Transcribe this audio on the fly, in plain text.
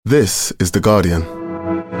This is The Guardian.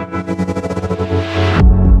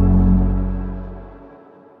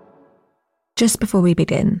 Just before we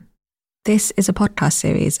begin, this is a podcast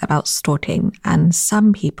series about stalking, and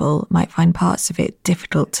some people might find parts of it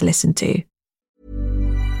difficult to listen to.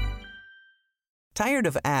 Tired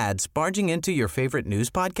of ads barging into your favorite news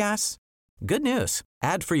podcasts? Good news.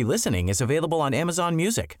 Ad-free listening is available on Amazon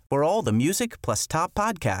Music for all the music plus top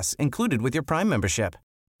podcasts included with your Prime membership.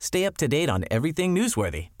 Stay up to date on everything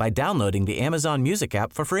newsworthy by downloading the Amazon Music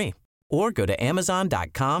app for free or go to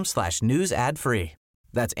amazon.com/news ad free.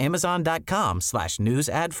 That's amazon.com/news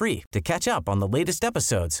ad free to catch up on the latest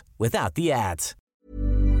episodes without the ads.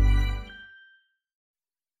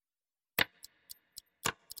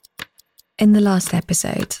 In the last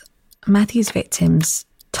episode, Matthew's victims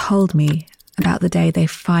told me about the day they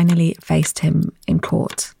finally faced him in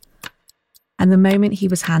court, and the moment he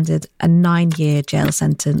was handed a 9-year jail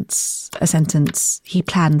sentence, a sentence he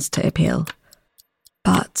plans to appeal.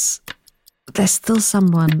 But there's still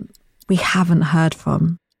someone we haven't heard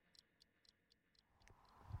from.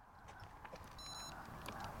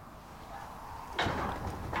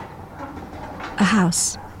 A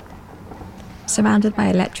house surrounded by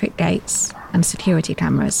electric gates and security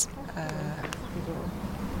cameras.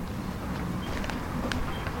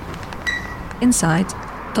 Inside,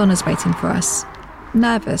 Donna's waiting for us,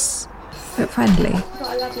 nervous but friendly.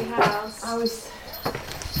 Got a lovely house. I went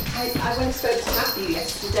and spoke to Matthew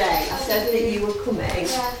yesterday. I said that you were coming,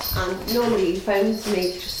 and normally he phones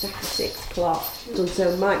me just after 6 o'clock,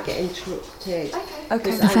 so I might get interrupted.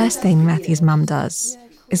 Okay. The first thing Matthew's mum does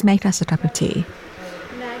is make us a cup of tea.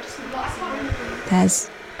 There's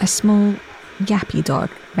a small, yappy dog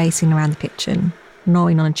racing around the kitchen,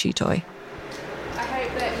 gnawing on a chew toy. I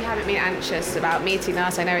hope that you haven't been anxious about meeting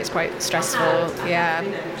us. I know it's quite stressful. Yeah.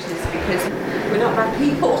 Because we're not bad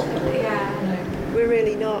people. Yeah. We're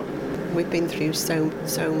really not. We've been through so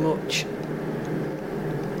much.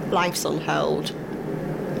 Life's on hold.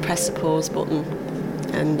 Press the pause button,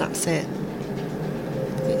 and that's it.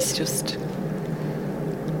 It's just,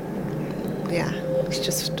 it's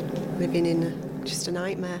just living in just a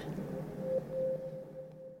nightmare.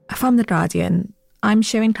 From The Guardian, I'm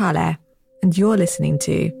Sirin Kale, and you're listening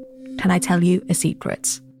to Can I Tell You a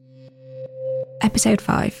Secret? Episode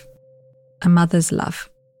 5, A Mother's Love.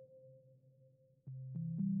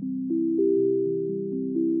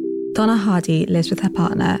 Donna Hardy lives with her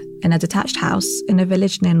partner in a detached house in a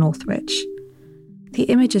village near Northwich. The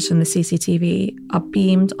images from the CCTV are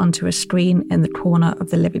beamed onto a screen in the corner of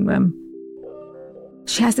the living room.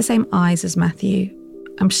 She has the same eyes as Matthew.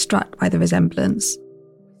 I'm struck by the resemblance.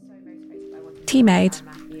 Tea made,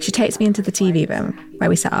 she takes me into the TV room where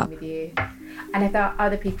we set up. And if there are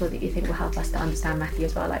other people that you think will help us to understand Matthew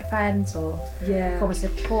as well, like friends or former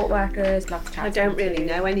support workers, love to chat. I don't really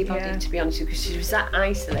know anybody, to be honest, because she was that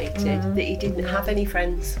isolated that he didn't have any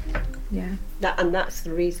friends. Yeah. And that's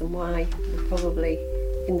the reason why we're probably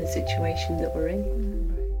in the situation that we're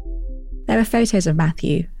in. There are photos of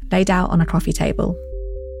Matthew laid out on a coffee table.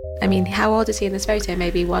 I mean, how old is he in this photo?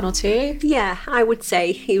 Maybe 1 or 2? Yeah, I would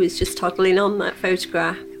say he was just toddling on that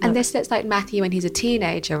photograph. And this looks like Matthew when he's a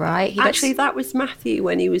teenager, right? Actually, that was Matthew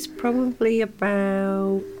when he was probably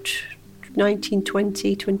about 19,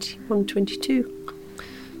 20, 21, 22.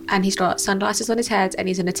 And he's got sunglasses on his head and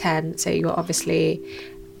he's in a tent, so you're obviously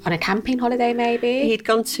on a camping holiday maybe? He'd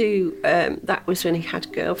gone to, that was when he had a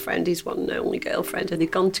girlfriend, his one and only girlfriend, and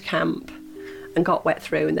they'd gone to camp and got wet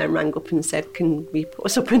through and then rang up and said, can we put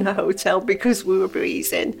us up in a hotel because we were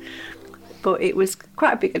freezing? But it was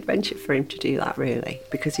quite a big adventure for him to do that, really,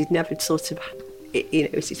 because he'd never sort of,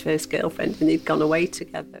 it was his first girlfriend and they'd gone away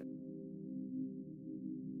together.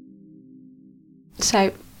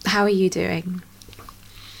 So, how are you doing?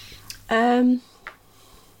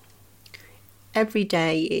 Every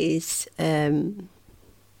day is, you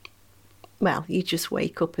just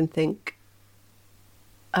wake up and think,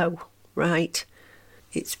 oh, right,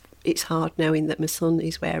 it's hard knowing that my son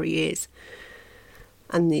is where he is,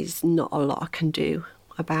 and there's not a lot I can do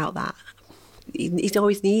about that. He's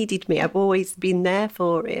always needed me. I've always been there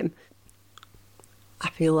for him. I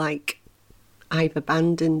feel like I've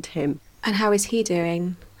abandoned him. And how is he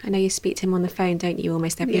doing? I know you speak to him on the phone, don't you,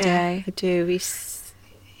 almost every day? Yeah, I do.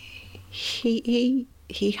 He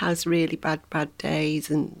has really bad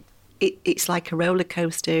days, and it's like a roller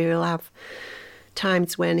coaster. He'll have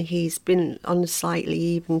times when he's been on a slightly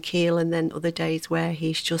even keel, and then other days where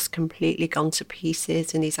he's just completely gone to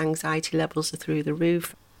pieces and his anxiety levels are through the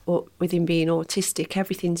roof. But with him being autistic,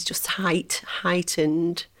 everything's just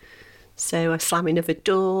heightened. So a slamming of a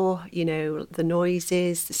door, the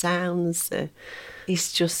noises, the sounds,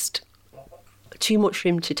 he's just too much for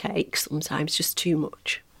him to take sometimes, just too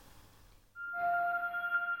much.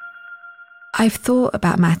 I've thought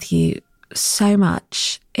about Matthew so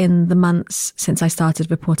much in the months since I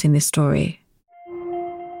started reporting this story.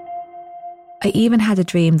 I even had a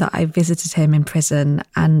dream that I visited him in prison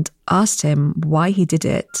and asked him why he did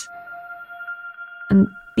it. And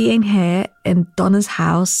being here in Donna's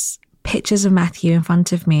house, pictures of Matthew in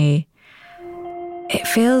front of me, it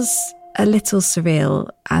feels a little surreal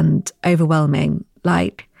and overwhelming.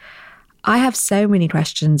 Like, I have so many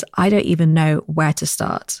questions, I don't even know where to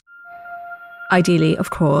start. Ideally,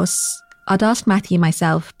 of course, I'd ask Matthew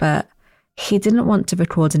myself, but he didn't want to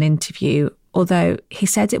record an interview, although he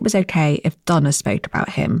said it was okay if Donna spoke about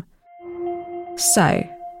him. So,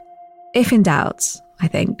 if in doubt, I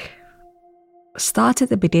think, start at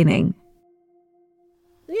the beginning.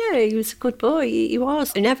 Yeah, he was a good boy. He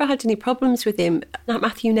was. I never had any problems with him.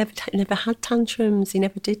 Matthew never had tantrums. He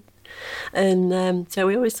never did. And so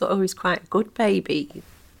we always thought, he was quite a good baby.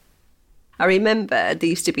 I remember there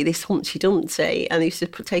used to be this Humpty Dumpty, and they used to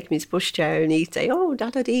take him in his pushchair, and he'd say, "Oh,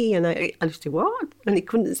 da-da-dee," and I used to say, "What?" And he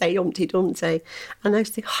couldn't say Humpty Dumpty. And I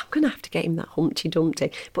used to think, I'm going to have to get him that Humpty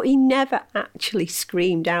Dumpty. But he never actually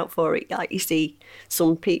screamed out for it. Like you see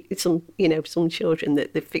some children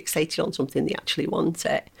that they're fixated on something, they actually want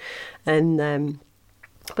it. And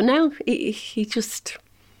but now he was just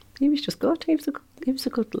good. He was a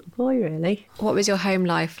good little boy, really. What was your home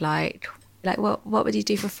life like? Like, what would you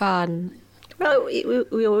do for fun? Well,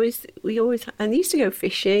 we always, and he used to go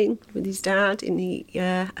fishing with his dad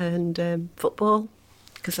and football,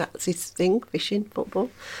 because that's his thing, fishing,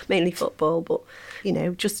 football, mainly football, but,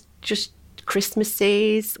 just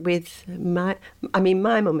Christmases with my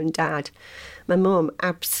mum and dad. My mum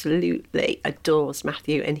absolutely adores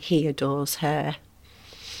Matthew and he adores her.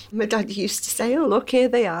 My dad used to say, "Oh, look, here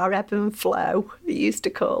they are, ebb and flow." He used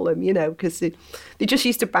to call them, because they just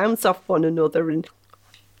used to bounce off one another, and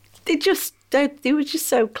they were just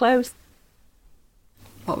so close.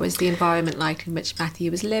 What was the environment like in which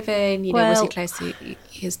Matthew was living? Was he close to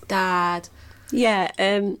his dad? Yeah,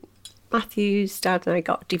 Matthew's dad and I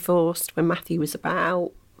got divorced when Matthew was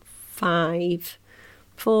about 5,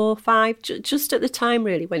 just at the time,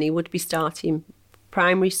 really, when he would be starting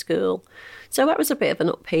primary school. So that was a bit of an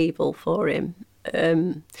upheaval for him.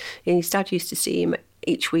 And his dad used to see him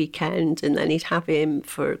each weekend, and then he'd have him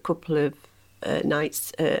for a couple of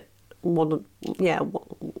nights, one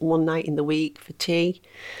night in the week for tea.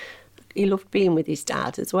 He loved being with his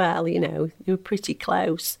dad as well, they were pretty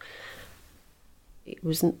close. It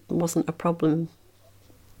wasn't a problem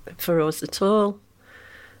for us at all,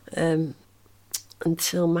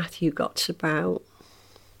 until Matthew got to about,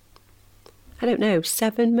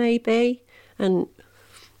 7 maybe, and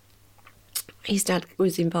his dad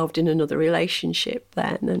was involved in another relationship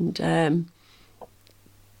then, and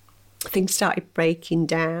things started breaking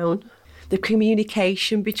down. The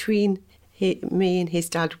communication between me and his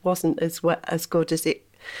dad wasn't as good as it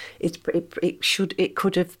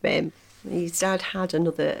could have been. His dad had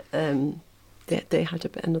another they had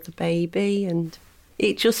another baby, and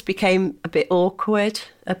it just became a bit awkward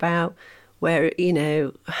about where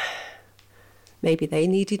maybe they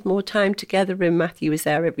needed more time together, and Matthew was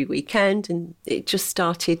there every weekend, and it just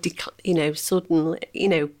started,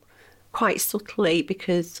 suddenly, quite subtly,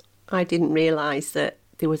 because I didn't realise that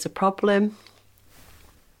there was a problem.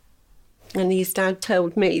 And his dad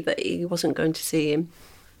told me that he wasn't going to see him.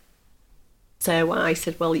 So I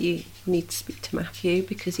said, well, you need to speak to Matthew,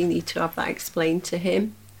 because you need to have that explained to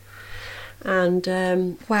him. And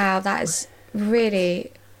wow, that is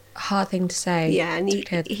really hard thing to say. Yeah, and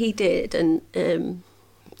he did, and it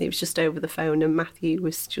was just over the phone, and Matthew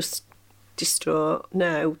was just distraught.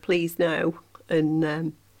 No, please no.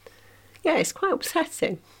 And it's quite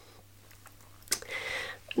upsetting.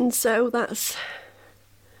 And so that's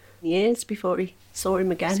years before he saw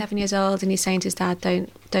him again. 7 years old, and he's saying to his dad,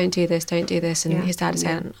 don't do this, and his dad is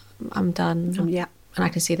saying, I'm done. Yeah. And I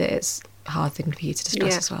can see that it's a hard thing for you to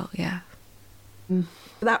discuss as well. Yeah.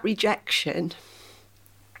 That rejection,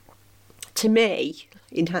 to me,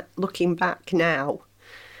 in looking back now,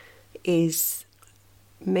 is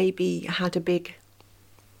maybe had a big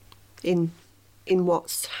in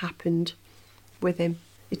what's happened with him.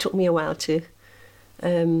 It took me a while to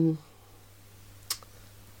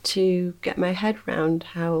get my head round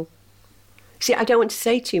how. See, I don't want to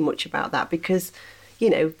say too much about that, because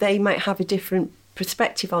they might have a different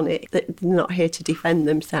perspective on it, that they're not here to defend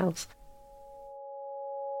themselves.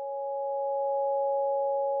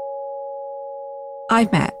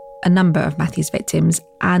 I've met a number of Matthew's victims,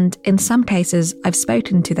 and in some cases I've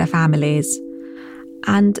spoken to their families,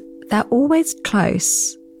 and they're always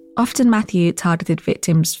close, Often Matthew targeted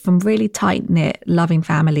victims from really tight-knit, loving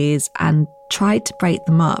families and tried to break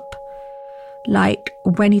them up. Like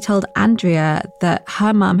when he told Andrea that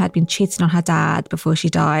her mum had been cheating on her dad before she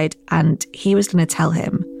died and he was going to tell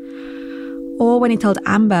him. Or when he told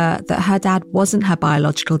Amber that her dad wasn't her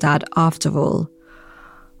biological dad after all.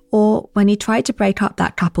 Or when he tried to break up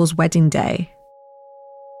that couple's wedding day.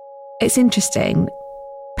 It's interesting,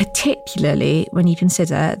 particularly when you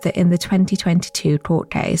consider that in the 2022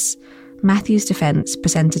 court case, Matthew's defence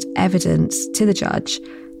presented evidence to the judge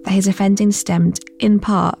that his offending stemmed in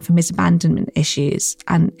part from his abandonment issues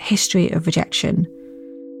and history of rejection.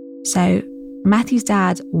 So Matthew's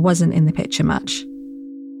dad wasn't in the picture much.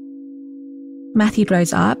 Matthew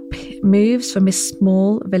grows up, moves from his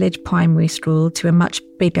small village primary school to a much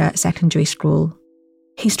bigger secondary school.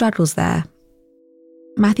 He struggles there.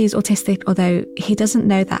 Matthew's autistic, although he doesn't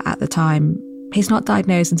know that at the time. He's not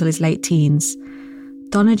diagnosed until his late teens.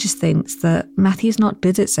 Donna just thinks that Matthew's not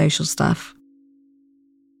good at social stuff.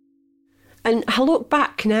 And I look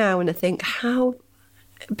back now and I think how,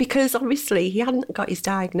 because obviously he hadn't got his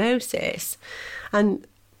diagnosis, and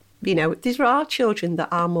you know, there are children that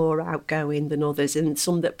are more outgoing than others, and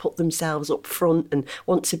some that put themselves up front and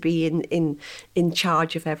want to be in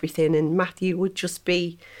charge of everything. And Matthew would just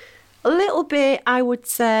be a little bit, I would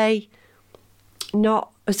say,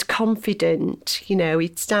 not as confident. You know,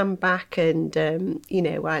 he'd stand back and, you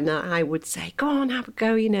know, and I would say, go on, have a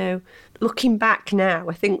go, you know. Looking back now,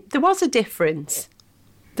 I think there was a difference.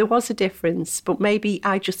 There was a difference, but maybe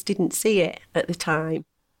I just didn't see it at the time.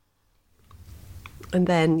 And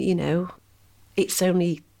then, you know, it's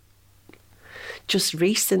only just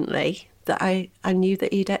recently that I knew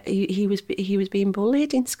that he was being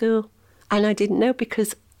bullied in school. And I didn't know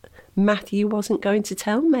because Matthew wasn't going to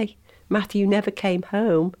tell me. Matthew never came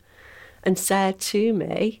home and said to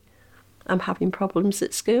me, I'm having problems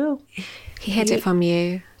at school. He hid it from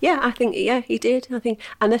you? Yeah, I think, yeah, he did. I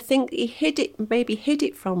think he hid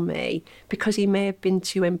it from me because he may have been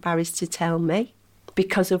too embarrassed to tell me,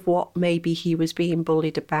 because of what maybe he was being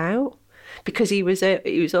bullied about. Because he was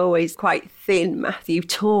always quite thin, Matthew,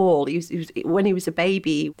 tall. He was, when he was a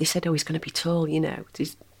baby, they said, oh, he's going to be tall, you know.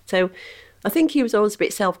 So I think he was always a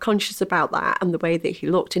bit self-conscious about that and the way that he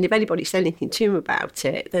looked. And if anybody said anything to him about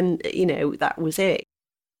it, then, you know, that was it.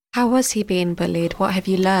 How was he being bullied? What have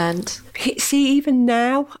you learned? See, even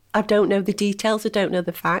now, I don't know the details. I don't know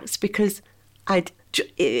the facts because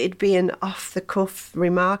it'd be an off-the-cuff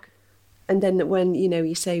remark. And then when, you know,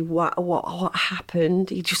 you say, what happened?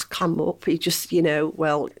 He just come up. He just, you know,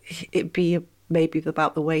 well, it'd be maybe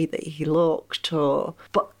about the way that he looked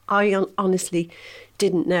but I honestly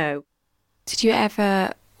didn't know. Did you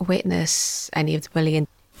ever witness any of the bullying?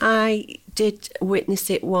 I did witness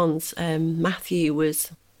it once. Matthew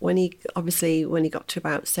was, when he got to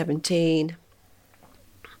about 17,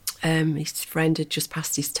 his friend had just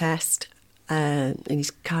passed his test in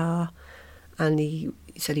his car, and he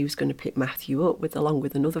said he was going to pick Matthew up along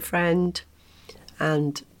with another friend.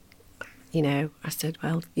 And, you know, I said,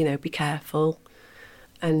 well, you know, be careful.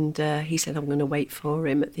 And he said, I'm going to wait for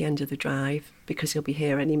him at the end of the drive because he'll be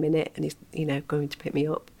here any minute and he's, you know, going to pick me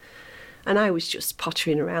up. And I was just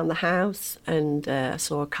pottering around the house and I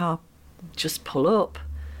saw a car just pull up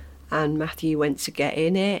and Matthew went to get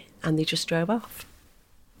in it and they just drove off.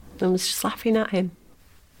 And I was just laughing at him.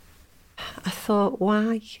 I thought,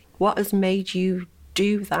 why? What has made you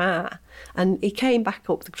do that? And he came back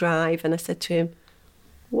up the drive and I said to him,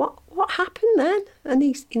 what happened then? And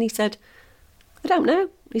he said, I don't know.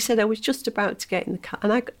 He said, I was just about to get in the car.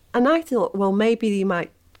 And I thought, well, maybe he might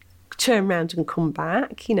turn around and come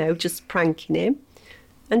back, you know, just pranking him.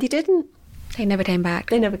 And he didn't. They never came back.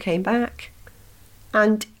 They never came back.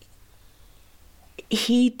 And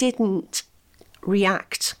he didn't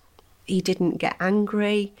react. He didn't get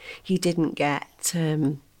angry. He didn't get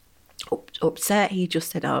upset. He just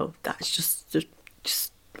said, oh, that's just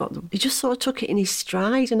he just sort of took it in his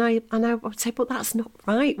stride. And I would say, but that's not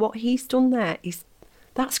right. What he's done there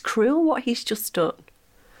that's cruel, what he's just done.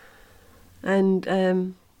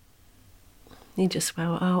 And he just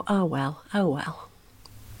went, oh well.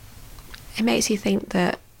 It makes you think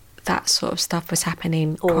that sort of stuff was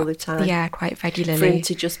happening all the time. Yeah, quite regularly. For him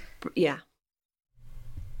to just, yeah.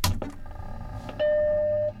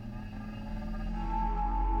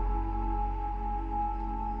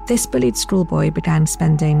 This bullied schoolboy began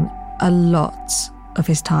spending a lot of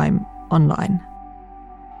his time online.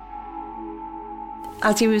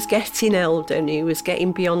 As he was getting older and he was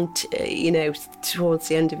getting beyond, you know, towards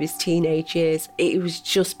the end of his teenage years, it was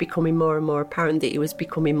just becoming more and more apparent that he was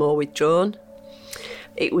becoming more withdrawn.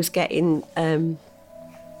 It was getting, you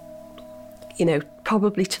know,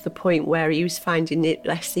 probably to the point where he was finding it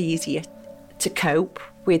less easier to cope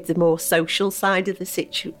with the more social side of the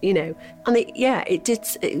situation, you know. And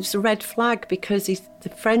it was a red flag, because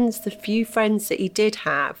the few friends that he did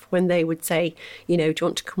have, when they would say, you know, do you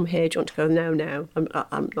want to come here? Do you want to go? No,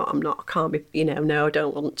 I'm not, I can't be, you know, no, I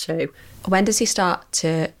don't want to. When does he start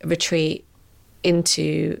to retreat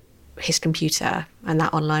into his computer and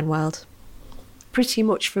that online world? Pretty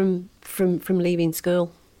much from leaving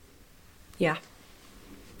school. Yeah.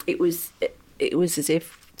 It was as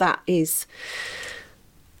if that is...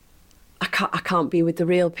 I can't be with the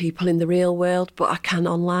real people in the real world, but I can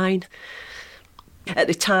online. At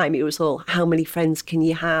the time, it was all, how many friends can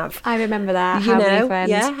you have? I remember that. How many friends?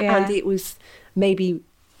 Yeah, and it was maybe...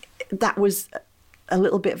 That was a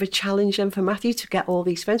little bit of a challenge then for Matthew to get all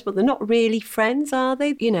these friends, but they're not really friends, are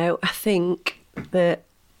they? You know, I think that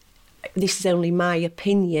this is only my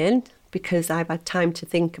opinion, because I've had time to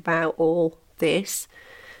think about all this,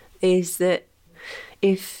 is that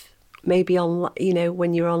if maybe you know,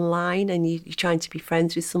 when you're online and you're trying to be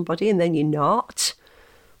friends with somebody and then you're not,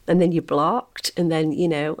 and then you're blocked, and then, you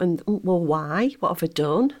know, and well, why? What have I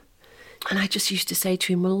done? And I just used to say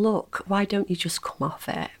to him, well, look, why don't you just come off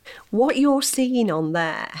it? What you're seeing on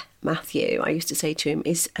there, Matthew, I used to say to him,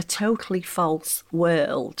 is a totally false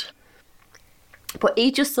world. But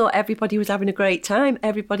he just thought everybody was having a great time.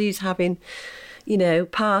 Everybody was having, you know,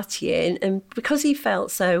 partying. And because he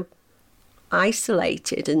felt so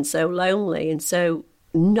isolated and so lonely, and so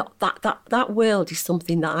not that world is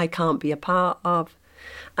something that I can't be a part of.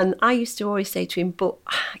 And I used to always say to him, but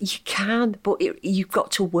you can, but you've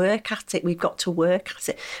got to work at it. We've got to work at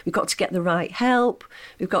it. We've got to get the right help.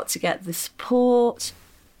 We've got to get the support.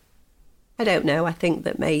 I don't know. I think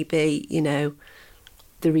that maybe, you know,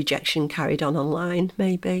 the rejection carried on online,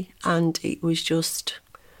 maybe. And it was just,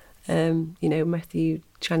 you know, Matthew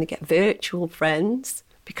trying to get virtual friends,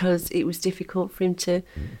 because it was difficult for him to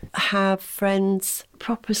have friends,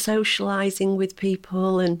 proper socialising with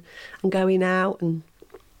people and going out and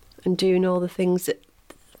doing all the things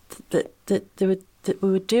that we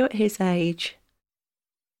would do at his age.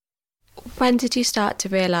 When did you start to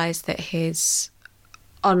realise that his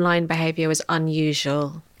online behaviour was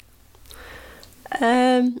unusual?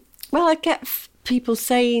 Well, I get people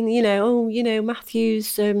saying, you know, oh, you know,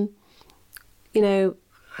 Matthew's, you know,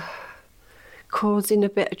 causing a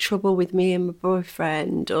bit of trouble with me and my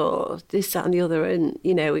boyfriend, or this, that and the other. And,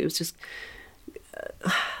 you know, it was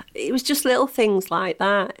just little things like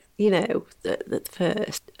that, you know, at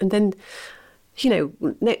first. And then, you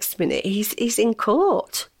know, next minute he's in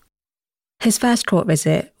court. His first court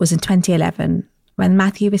visit was in 2011, when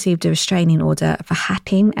Matthew received a restraining order for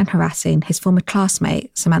hacking and harassing his former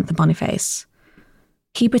classmate, Samantha Boniface.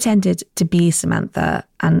 He pretended to be Samantha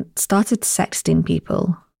and started sexting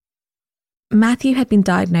people. Matthew had been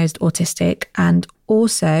diagnosed autistic and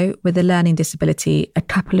also with a learning disability a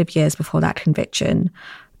couple of years before that conviction.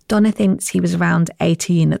 Donna thinks he was around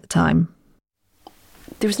 18 at the time.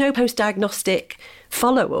 There was no post-diagnostic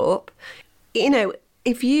follow-up. You know,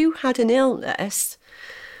 if you had an illness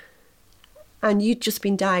and you'd just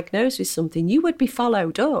been diagnosed with something, you would be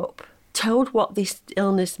followed up, told what this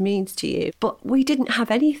illness means to you. But we didn't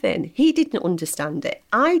have anything. He didn't understand it.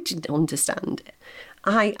 I didn't understand it.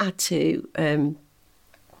 I had to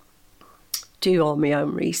do all my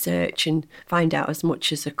own research and find out as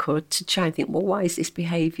much as I could to try and think, well, why is this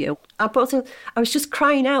behaviour? I was just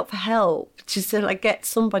crying out for help, just to like get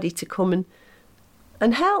somebody to come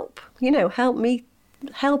and help, you know, help me,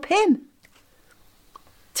 help him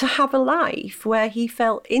to have a life where he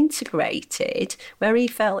felt integrated, where he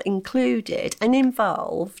felt included and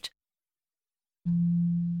involved.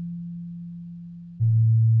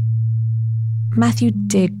 Matthew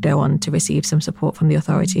did go on to receive some support from the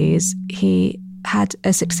authorities. He had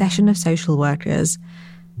a succession of social workers.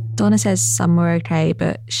 Donna says some were okay,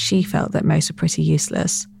 but she felt that most were pretty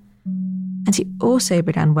useless. And he also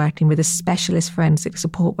began working with a specialist forensic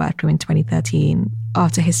support worker in 2013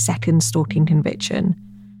 after his second stalking conviction.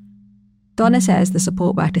 Donna says the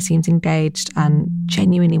support worker seemed engaged and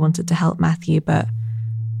genuinely wanted to help Matthew, but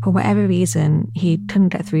for whatever reason, he couldn't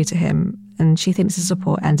get through to him, and she thinks the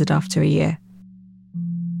support ended after a year.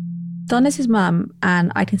 Donna's his mum,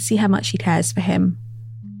 and I can see how much she cares for him.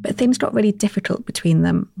 But things got really difficult between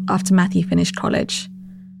them after Matthew finished college.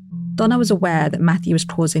 Donna was aware that Matthew was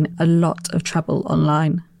causing a lot of trouble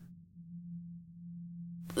online.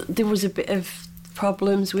 There was a bit of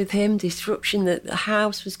problems with him, disruption, that the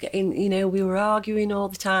house was getting, we were arguing all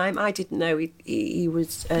the time. I didn't know he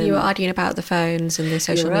was... you were arguing about the phones and the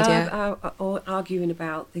social media? Arguing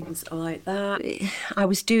about things like that. I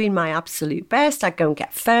was doing my absolute best. I'd go and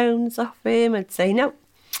get phones off him. I'd say no.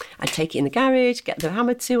 I'd take it in the garage, get the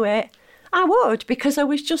hammer to it. I would, because I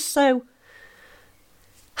was just so...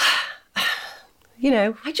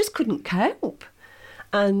 I just couldn't cope.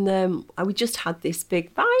 And we just had this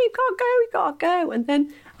big, you gotta go. And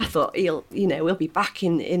then I thought he'll be back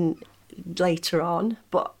in later on,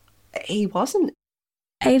 but he wasn't.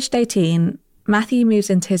 Aged 18, Matthew moves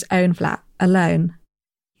into his own flat alone.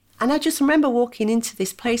 And I just remember walking into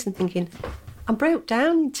this place and thinking, I broke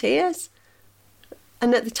down in tears.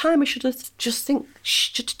 And at the time I should have just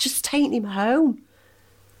taken him home.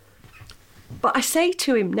 But I say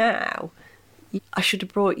to him now, I should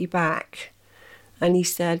have brought you back. And he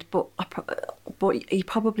said, but he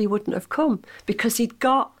probably wouldn't have come, because he'd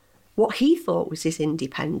got what he thought was his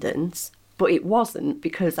independence, but it wasn't,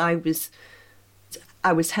 because I was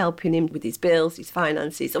helping him with his bills, his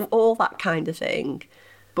finances, all that kind of thing.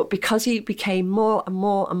 But because he became more and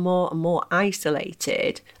more and more and more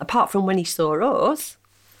isolated, apart from when he saw us,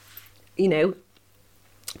 it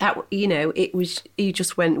was, he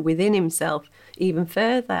just went within himself even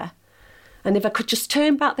further. And if I could just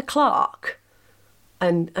turn back the clock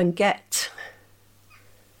and get,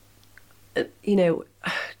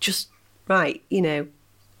 just right,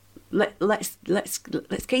 let's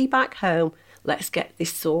get you back home. Let's get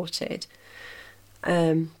this sorted.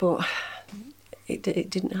 But it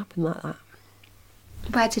didn't happen like that.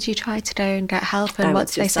 Where did you try to go and get help, and what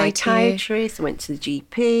did they say to you? I went to a psychiatrist, I went to the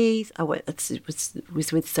GPs,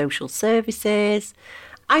 was with social services.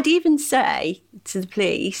 I'd even say to the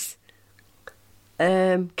police,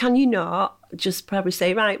 can you not just probably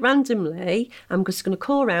say, right, randomly, I'm just going to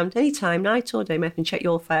call around any time, night or day, and check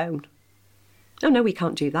your phone. Oh, no, we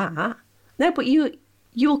can't do that. No, but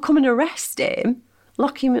you'll come and arrest him,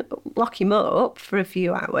 lock him up for a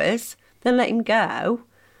few hours, then let him go.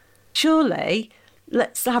 Surely,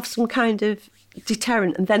 let's have some kind of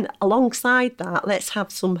deterrent, and then alongside that, let's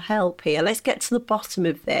have some help here. Let's get to the bottom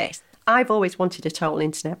of this. I've always wanted a total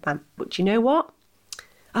internet ban, but do you know what?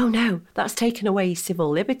 Oh no, that's taken away his civil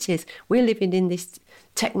liberties. We're living in this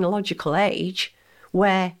technological age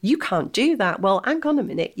where you can't do that. Well, hang on a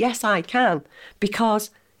minute. Yes, I can. Because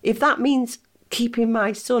if that means keeping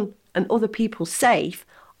my son and other people safe,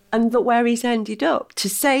 and look where he's ended up, to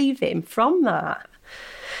save him from that,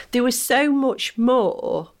 there was so much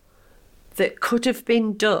more that could have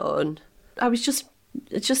been done. I was just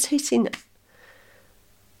hitting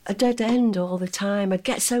a dead end all the time. I'd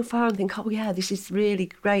get so far and think, oh yeah, this is really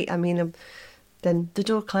great. Then the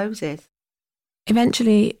door closes.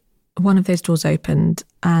 Eventually, one of those doors opened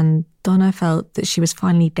and Donna felt that she was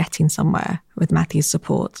finally getting somewhere with Matthew's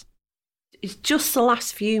support. It's just the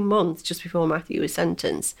last few months, just before Matthew was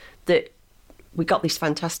sentenced, that we got this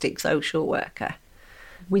fantastic social worker.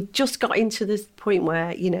 We just got into this point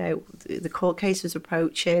where, the court case was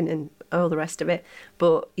approaching and all the rest of it.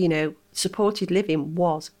 But, supported living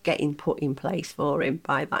was getting put in place for him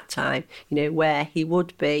by that time, where he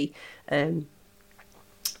would be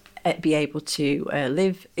able to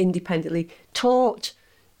live independently, taught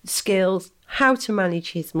skills, how to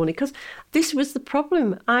manage his money. Because this was the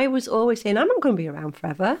problem. I was always saying, I'm not going to be around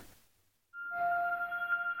forever.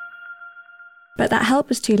 But that help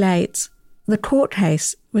was too late. The court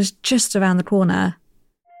case was just around the corner.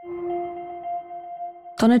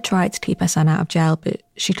 Donna tried to keep her son out of jail, but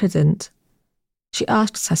she couldn't. She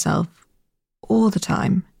asked herself all the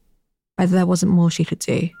time whether there wasn't more she could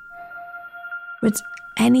do. Would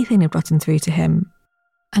anything have gotten through to him?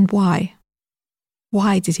 And why?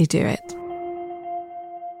 Why did he do it?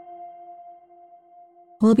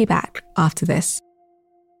 We'll be back after this.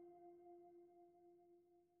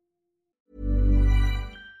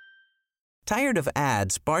 Tired of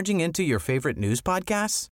ads barging into your favorite news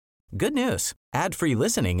podcasts? Good news. Ad-free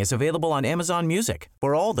listening is available on Amazon Music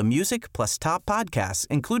for all the music plus top podcasts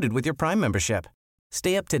included with your Prime membership.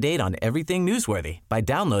 Stay up to date on everything newsworthy by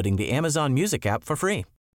downloading the Amazon Music app for free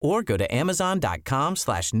or go to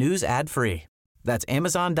amazon.com/news ad free. That's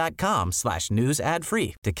amazon.com/news ad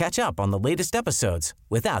free to catch up on the latest episodes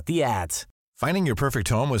without the ads. Finding your perfect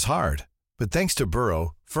home was hard, but thanks to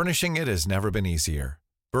Burrow, furnishing it has never been easier.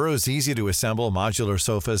 Burrow's easy-to-assemble modular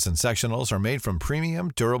sofas and sectionals are made from premium,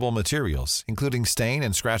 durable materials, including stain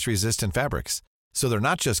and scratch-resistant fabrics. So they're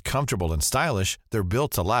not just comfortable and stylish, they're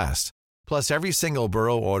built to last. Plus, every single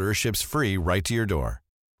Burrow order ships free right to your door.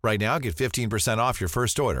 Right now, get 15% off your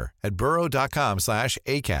first order at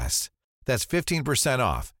burrow.com/ACAST. That's 15%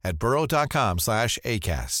 off at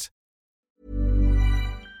burrow.com/ACAST.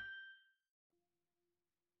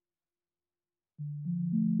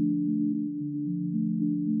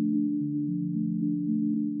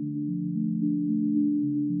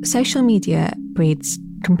 Social media breeds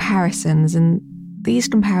comparisons, and these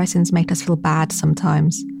comparisons make us feel bad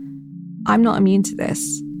sometimes. I'm not immune to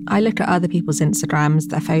this. I look at other people's Instagrams,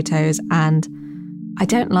 their photos, and I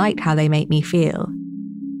don't like how they make me feel.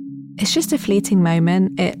 It's just a fleeting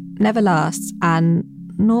moment, it never lasts, and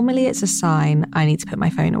normally it's a sign I need to put my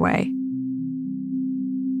phone away.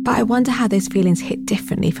 But I wonder how those feelings hit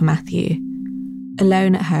differently for Matthew.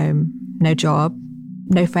 Alone at home, no job,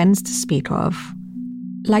 no friends to speak of.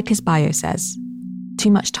 Like his bio says,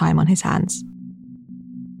 too much time on his hands.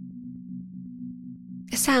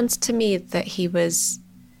 It sounds to me that he was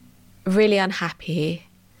really unhappy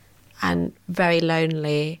and very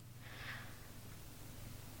lonely.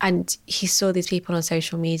 And he saw these people on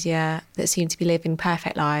social media that seemed to be living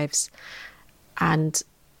perfect lives. And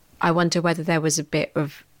I wonder whether there was a bit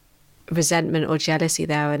of resentment or jealousy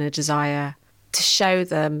there and a desire to show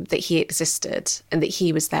them that he existed and that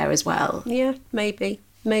he was there as well. Yeah, maybe.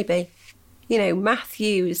 You know,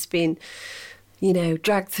 Matthew's been,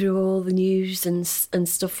 dragged through all the news and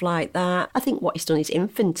stuff like that. I think what he's done is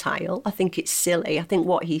infantile. I think it's silly. I think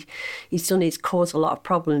what he's done is cause a lot of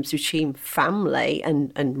problems between family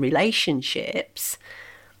and relationships.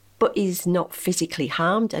 But he's not physically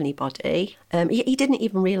harmed anybody. He didn't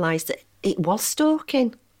even realise that it was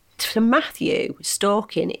stalking. For Matthew,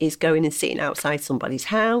 stalking is going and sitting outside somebody's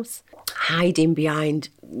house, hiding behind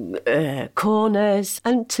corners.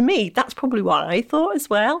 And to me, that's probably what I thought as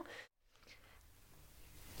well.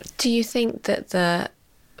 Do you think that the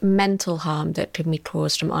mental harm that can be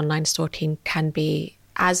caused from online stalking can be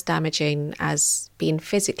as damaging as being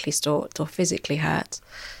physically stalked or physically hurt?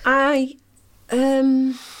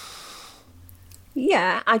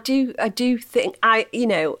 Yeah, I do think I've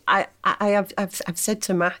said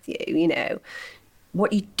to Matthew,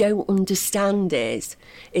 what you don't understand is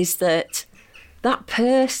that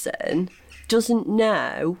person doesn't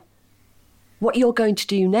know what you're going to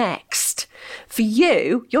do next. For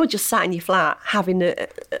you, you're just sat in your flat having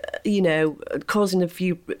causing a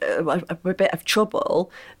bit of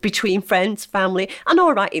trouble between friends, family, and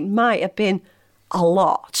all right, it might have been a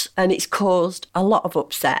lot, and it's caused a lot of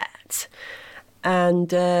upset.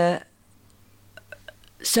 And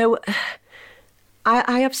so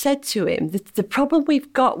I have said to him, the problem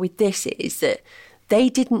we've got with this is that they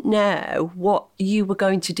didn't know what you were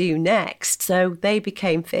going to do next, so they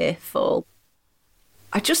became fearful.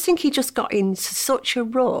 I just think he just got into such a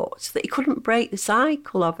rut that he couldn't break the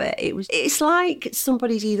cycle of it. It's like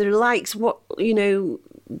somebody's either likes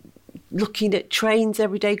looking at trains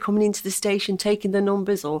every day coming into the station, taking the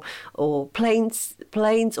numbers, or planes,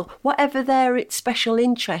 or whatever their special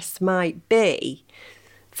interest might be.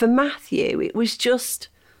 For Matthew, it was just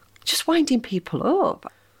winding people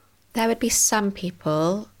up. There would be some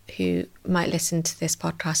people who might listen to this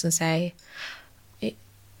podcast and say,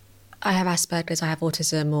 I have Asperger's, I have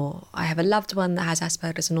autism, or I have a loved one that has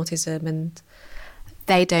Asperger's and autism, and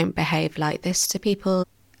they don't behave like this to people.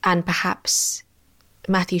 And perhaps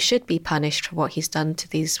Matthew should be punished for what he's done to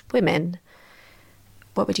these women.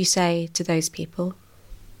 What would you say to those people?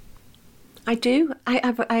 I do.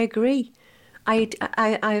 I agree.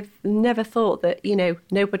 I've never thought that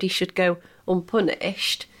nobody should go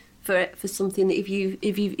unpunished for something that if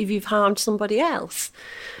you've harmed somebody else.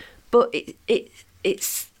 But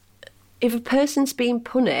it's if a person's being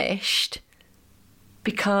punished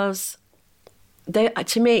because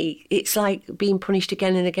to me, it's like being punished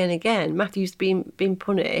again and again and again. Matthew's being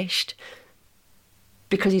punished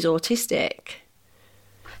because he's autistic.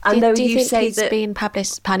 And do you think he's being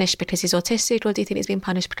punished because he's autistic, or do you think he's being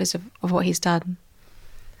punished because of what he's done?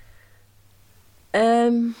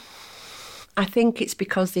 I think it's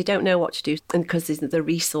because they don't know what to do and because the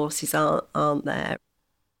resources aren't there.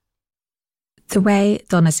 The way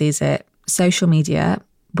Donna sees it, social media,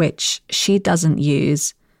 which she doesn't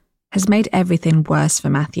use, has made everything worse for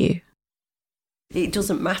Matthew. It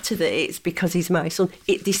doesn't matter that it's because he's my son.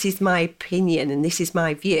 This is my opinion and this is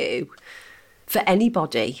my view for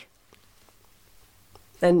anybody.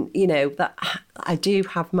 And, that I do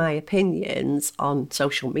have my opinions on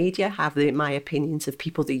social media, have my opinions of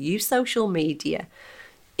people that use social media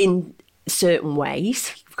in certain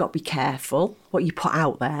ways. You've got to be careful what you put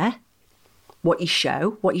out there, what you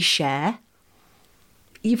show, what you share.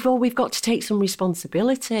 We've got to take some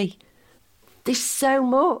responsibility. There's so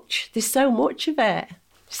much of it,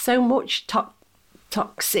 so much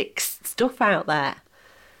toxic stuff out there.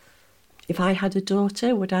 If I had a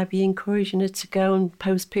daughter, would I be encouraging her to go and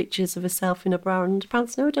post pictures of herself in a bra and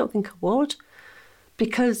underpants? No, I don't think I would.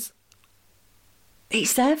 Because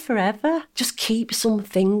it's there forever. Just keep some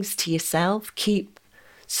things to yourself. Keep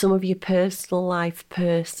some of your personal life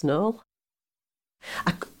personal.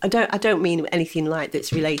 I don't mean anything like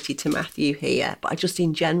that's related to Matthew here, but I just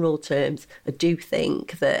in general terms, I do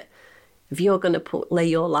think that if you're going to lay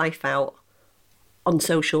your life out on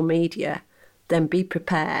social media, then be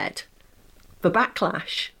prepared for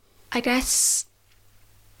backlash. I guess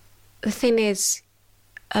the thing is,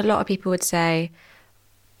 a lot of people would say,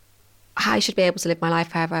 I should be able to live my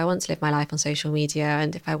life however I want to live my life on social media,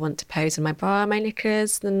 and if I want to pose in my bra and my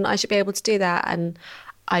knickers, then I should be able to do that, and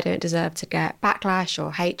I don't deserve to get backlash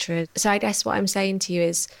or hatred. So I guess what I'm saying to you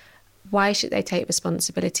is, why should they take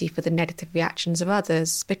responsibility for the negative reactions of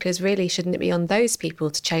others? Because really, shouldn't it be on those people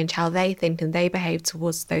to change how they think and they behave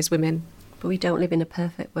towards those women? But we don't live in a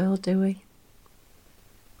perfect world, do we?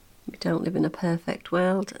 We don't live in a perfect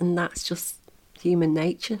world, and that's just human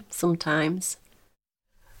nature sometimes.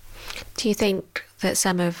 Do you think that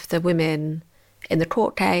some of the women in the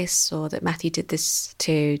court case, or that Matthew did this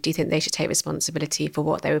to, do you think they should take responsibility for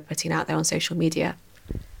what they were putting out there on social media?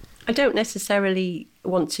 I don't necessarily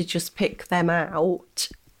want to just pick them out.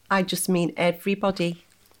 I just mean everybody.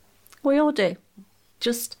 We all do.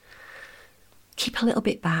 Just keep a little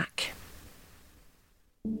bit back.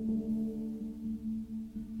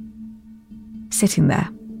 Sitting there,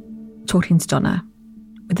 talking to Donna,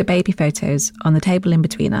 with the baby photos on the table in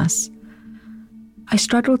between us, I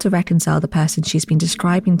struggle to reconcile the person she's been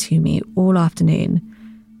describing to me all afternoon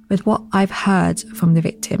with what I've heard from the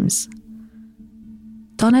victims.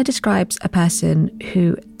 Donna describes a person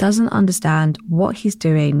who doesn't understand what he's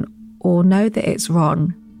doing or know that it's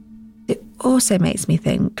wrong. It also makes me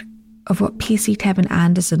think of what PC Kevin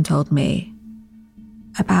Anderson told me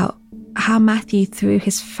about how Matthew threw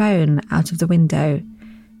his phone out of the window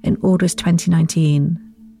in August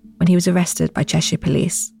 2019 when he was arrested by Cheshire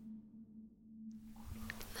Police.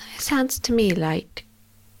 It sounds to me like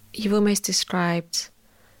you've almost described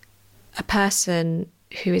a person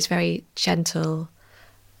who is very gentle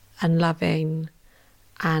and loving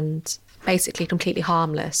and basically completely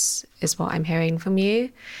harmless, is what I'm hearing from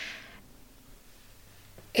you.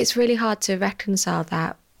 It's really hard to reconcile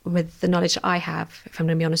that with the knowledge that I have, if I'm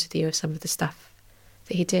going to be honest with you, of some of the stuff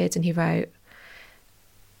that he did and he wrote.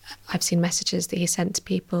 I've seen messages that he sent to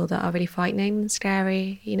people that are really frightening and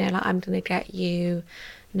scary, you know, like, I'm going to get you,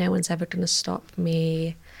 no one's ever going to stop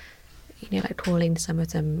me, you know, like calling some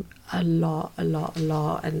of them a lot,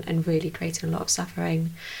 and really creating a lot of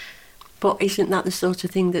suffering. But isn't that the sort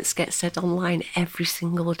of thing that gets said online every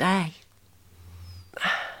single day?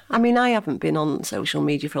 I mean, I haven't been on social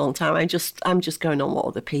media for a long time. I'm just going on what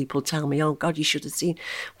other people tell me. Oh, God, you should have seen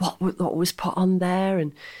what was put on there,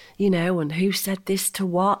 and, you know, and who said this to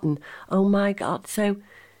what, and oh, my God. So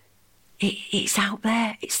it's out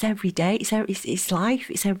there. It's every day. It's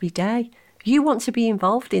life. It's every day. If you want to be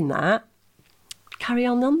involved in that, carry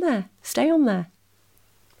on there. Stay on there.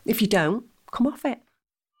 If you don't, come off it.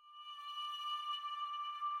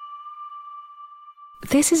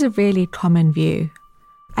 This is a really common view.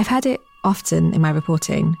 I've had it often in my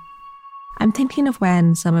reporting. I'm thinking of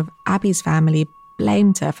when some of Abby's family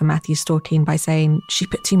blamed her for Matthew's stalking by saying she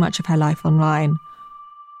put too much of her life online.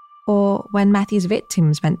 Or when Matthew's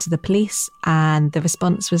victims went to the police and the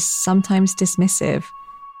response was sometimes dismissive.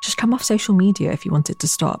 Just come off social media if you want it to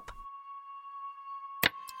stop.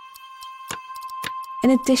 In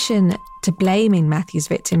addition to blaming Matthew's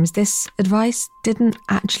victims, this advice didn't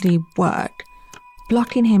actually work.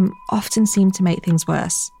 Blocking him often seemed to make things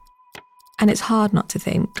worse. And it's hard not to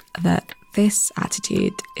think that this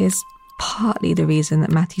attitude is partly the reason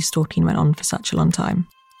that Matthew's stalking went on for such a long time.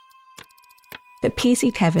 But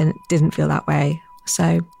PC Kevin didn't feel that way.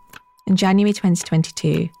 So, in January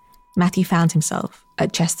 2022, Matthew found himself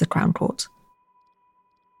at Chester Crown Court.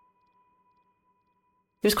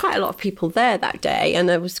 There was quite a lot of people there that day, and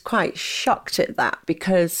I was quite shocked at that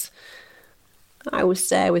because I was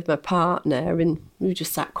there with my partner and we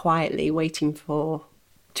just sat quietly waiting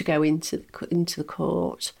to go into the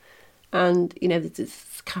court. And, you know, there's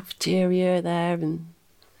this cafeteria there and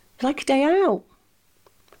it's like a day out.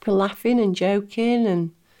 People laughing and joking,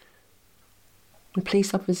 and the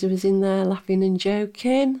police officer was in there laughing and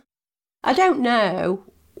joking. I don't know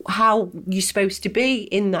how you're supposed to be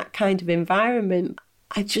in that kind of environment.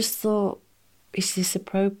 I just thought, is this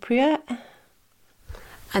appropriate?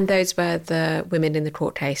 And those were the women in the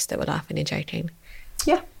court case that were laughing and joking?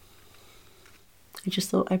 Yeah. I just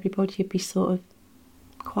thought everybody would be sort of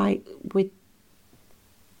quite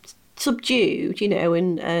subdued, you know,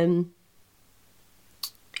 and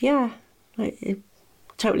yeah,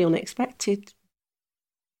 totally unexpected.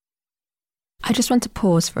 I just want to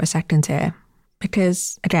pause for a second here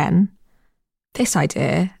because, again, this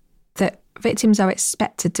idea that victims are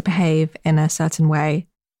expected to behave in a certain way,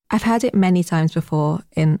 I've heard it many times before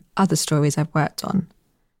in other stories I've worked on.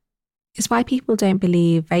 It's why people don't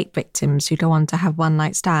believe rape victims who go on to have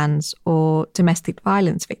one-night stands or domestic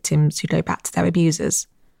violence victims who go back to their abusers.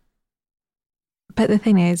 But the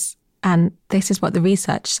thing is, and this is what the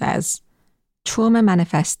research says, trauma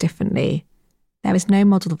manifests differently. There is no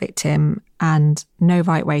model victim and no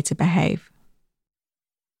right way to behave.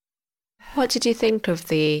 What did you think of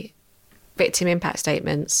the victim impact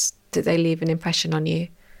statements? Did they leave an impression on you?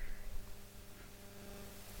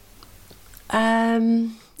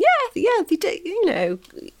 Yeah, they did. You know,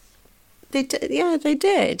 they did. Yeah, they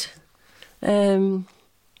did. I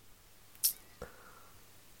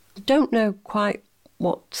don't know quite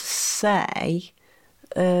what to say.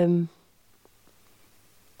 It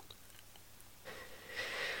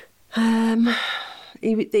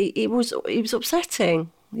was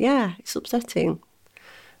upsetting. Yeah, it's upsetting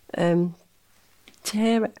to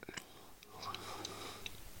hear it.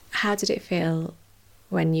 How did it feel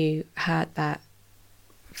when you heard that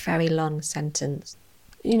very long sentence?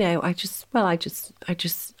 You know, I couldn't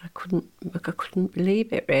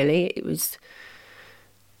believe it. Really, it was,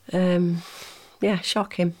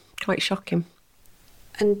 shocking, quite shocking.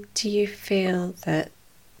 And do you feel that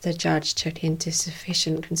the judge took into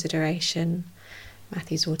sufficient consideration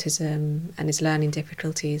Matthew's autism and his learning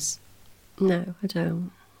difficulties? No, I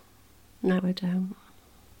don't. No, I don't.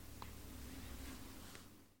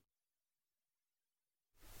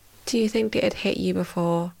 Do you think it had hit you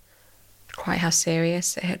before quite how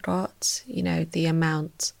serious it had got? You know, the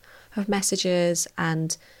amount of messages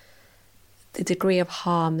and the degree of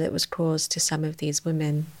harm that was caused to some of these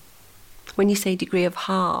women. When you say degree of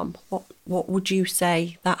harm, what would you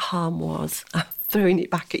say that harm was? I'm throwing it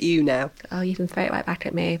back at you now. Oh, you can throw it right back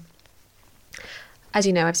at me. As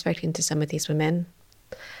you know, I've spoken to some of these women,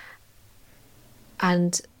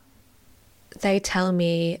 and they tell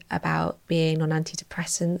me about being on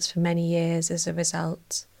antidepressants for many years as a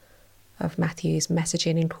result of Matthew's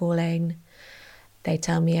messaging and calling. They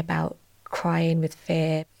tell me about crying with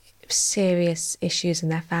fear, serious issues in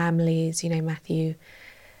their families, you know, Matthew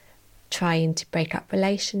trying to break up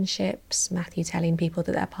relationships, Matthew telling people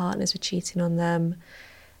that their partners were cheating on them.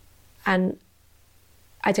 And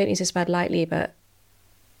I don't use this word lightly, but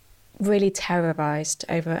really terrorised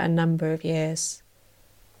over a number of years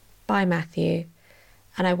by Matthew.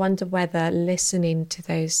 And I wonder whether listening to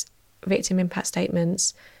those victim impact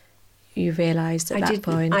statements, you realised at that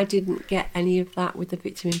point... I didn't get any of that with the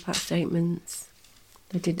victim impact statements.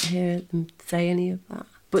 I didn't hear them say any of that.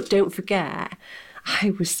 But don't forget,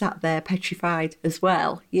 I was sat there petrified as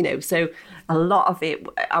well, you know, so a lot of it,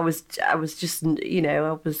 I was just, you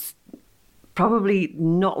know, I was probably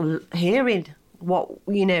not hearing what,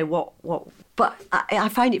 but I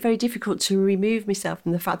find it very difficult to remove myself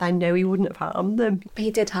from the fact that I know he wouldn't have harmed them. But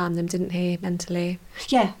he did harm them, didn't he, mentally?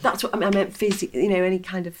 Yeah, that's what I meant, you know, any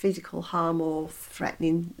kind of physical harm or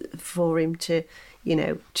threatening for him to, you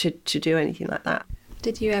know, to do anything like that.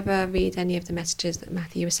 Did you ever read any of the messages that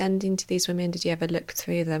Matthew was sending to these women? Did you ever look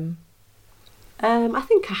through them? I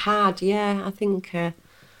think I had, yeah. I think,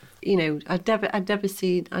 you know, I've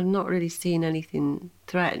not really seen anything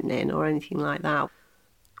threatening or anything like that.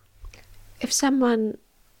 If someone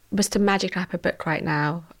was to magic up a book right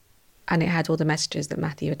now and it had all the messages that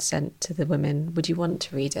Matthew had sent to the women, would you want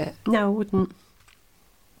to read it? No, I wouldn't.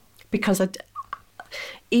 Because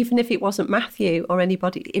even if it wasn't Matthew or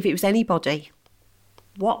anybody, if it was anybody...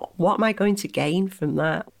 What am I going to gain from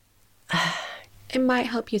that? It might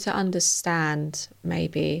help you to understand,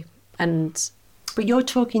 maybe, and... But you're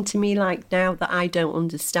talking to me like now that I don't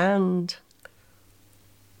understand.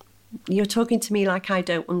 You're talking to me like I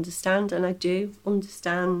don't understand, and I do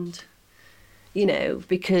understand, you know,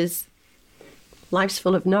 because life's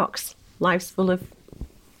full of knocks. Life's full of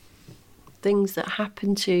things that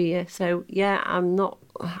happen to you. So, yeah,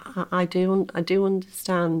 I do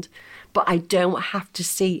understand. But I don't have to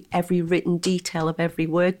see every written detail of every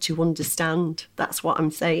word to understand. That's what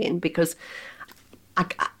I'm saying, because I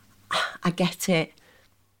get it.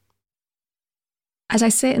 As I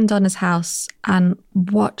sit in Donna's house and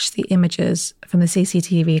watch the images from the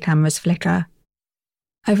CCTV cameras flicker,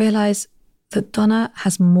 I realise that Donna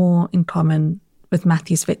has more in common with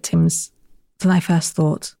Matthew's victims than I first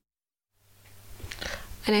thought.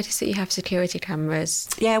 I noticed that you have security cameras.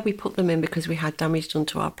 Yeah, we put them in because we had damage done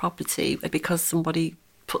to our property, because somebody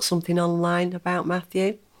put something online about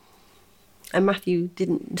Matthew. And Matthew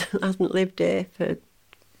hasn't lived here for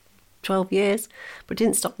 12 years, but it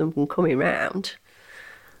didn't stop them from coming round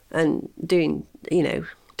and doing,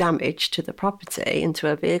 damage to the property and to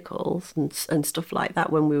our vehicles and stuff like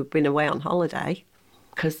that when we've been away on holiday,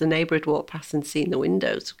 because the neighbour had walked past and seen the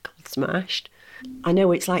windows smashed. I know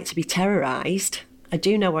what it's like to be terrorised. I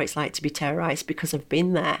do know what it's like to be terrorised because I've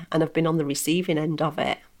been there and I've been on the receiving end of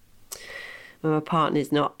it. When my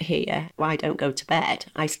partner's not here, I don't go to bed.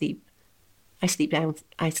 I sleep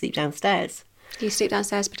downstairs. Do you sleep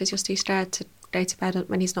downstairs because you're too scared to go to bed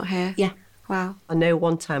when he's not here? Yeah. Wow. I know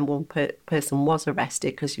one time one person was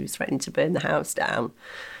arrested because she was threatening to burn the house down.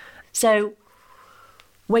 So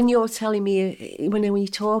when you're telling me, when you're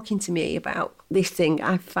talking to me about this thing,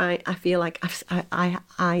 I feel like I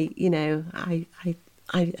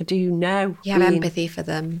do know. You have empathy for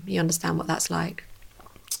them. You understand what that's like.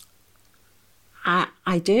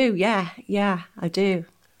 I do, yeah, I do.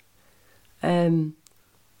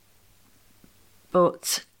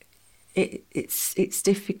 But it's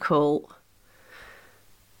difficult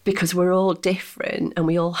because we're all different and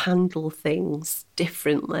we all handle things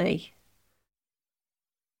differently.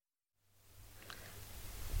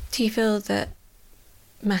 Do you feel that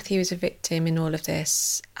Matthew is a victim in all of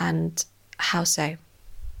this, and how so?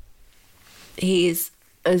 He is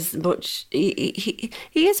as much, he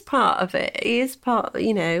is part of it. He is part,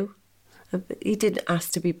 he didn't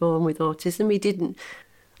ask to be born with autism. He didn't.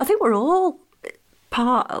 I think we're all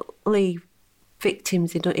partly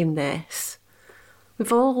victims in this.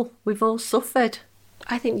 We've all suffered.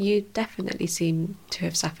 I think you definitely seem to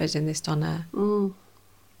have suffered in this, Donna.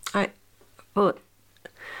 But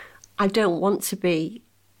I don't want to be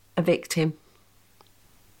a victim.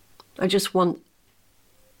 I just want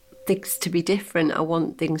things to be different. I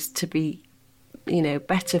want things to be,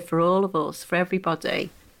 better for all of us, for everybody.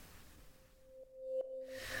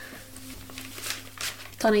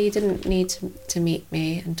 Donna, you didn't need to meet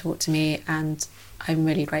me and talk to me, and I'm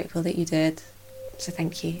really grateful that you did. So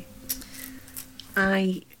thank you.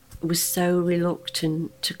 I was so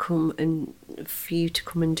reluctant for you to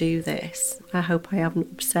come and do this. I hope I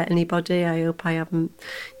haven't upset anybody. I hope I haven't,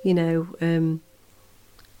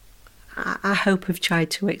 I hope I've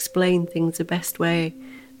tried to explain things the best way,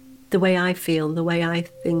 the way I feel, the way I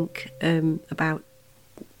think about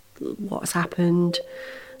what's happened.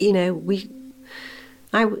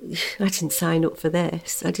 I didn't sign up for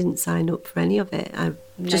this. I didn't sign up for any of it. I'm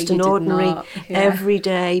just an ordinary,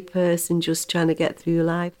 everyday person just trying to get through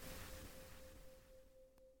life.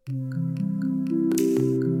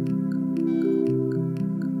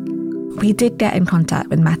 We did get in contact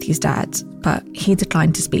with Matthew's dad, but he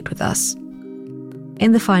declined to speak with us.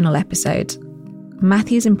 In the final episode,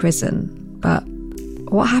 Matthew's in prison, but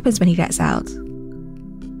what happens when he gets out?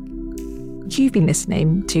 You've been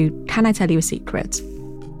listening to Can I Tell You a Secret?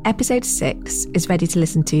 Episode 6 is ready to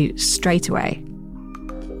listen to straight away.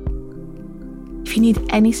 If you need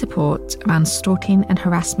any support around stalking and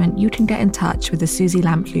harassment, you can get in touch with the Susie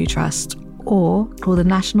Lamplugh Trust or call the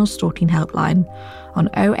National Stalking Helpline on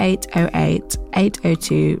 0808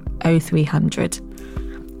 802 0300.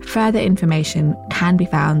 Further information can be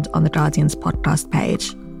found on the Guardian's podcast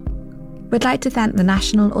page. We'd like to thank the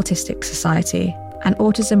National Autistic Society and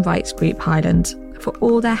autism rights group Highland for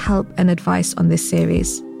all their help and advice on this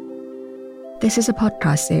series. This is a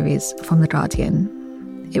podcast series from The Guardian.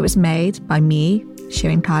 It was made by me,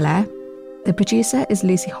 Sirin Kale. The producer is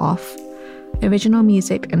Lucy Hoff. Original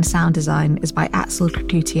music and sound design is by Axel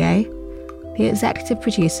Coutier. The executive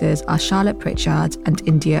producers are Charlotte Pritchard and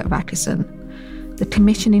India Rackison. The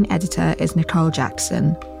commissioning editor is Nicole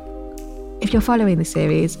Jackson. If you're following the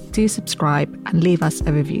series, do subscribe and leave us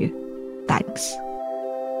a review. Thanks.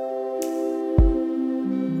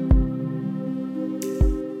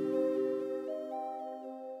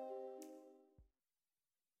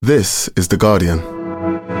 This is The Guardian.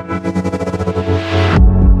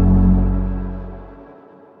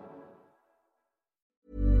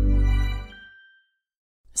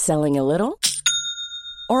 Selling a little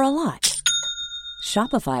or a lot?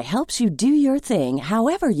 Shopify helps you do your thing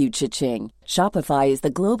however you cha-ching. Shopify is the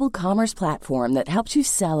global commerce platform that helps you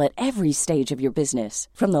sell at every stage of your business.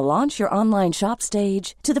 From the launch your online shop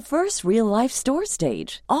stage to the first real-life store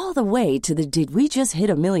stage, all the way to the did we just hit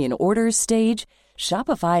a million orders stage.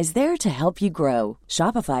 Shopify's there to help you grow.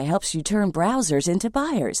 Shopify helps you turn browsers into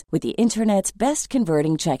buyers with the internet's best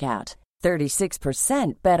converting checkout.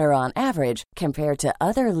 36% better on average compared to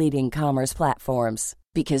other leading commerce platforms.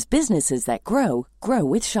 Because businesses that grow, grow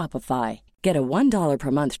with Shopify. Get a $1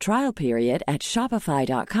 per month trial period at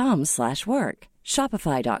shopify.com/work.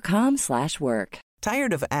 Shopify.com/work.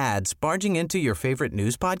 Tired of ads barging into your favorite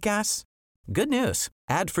news podcasts? Good news.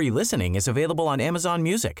 Ad-free listening is available on Amazon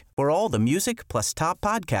Music for all the music plus top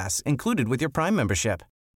podcasts included with your Prime membership.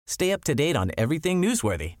 Stay up to date on everything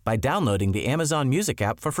newsworthy by downloading the Amazon Music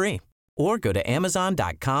app for free or go to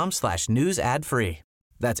amazon.com/news ad free.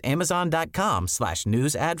 That's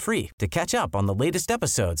amazon.com/news ad free to catch up on the latest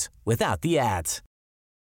episodes without the ads.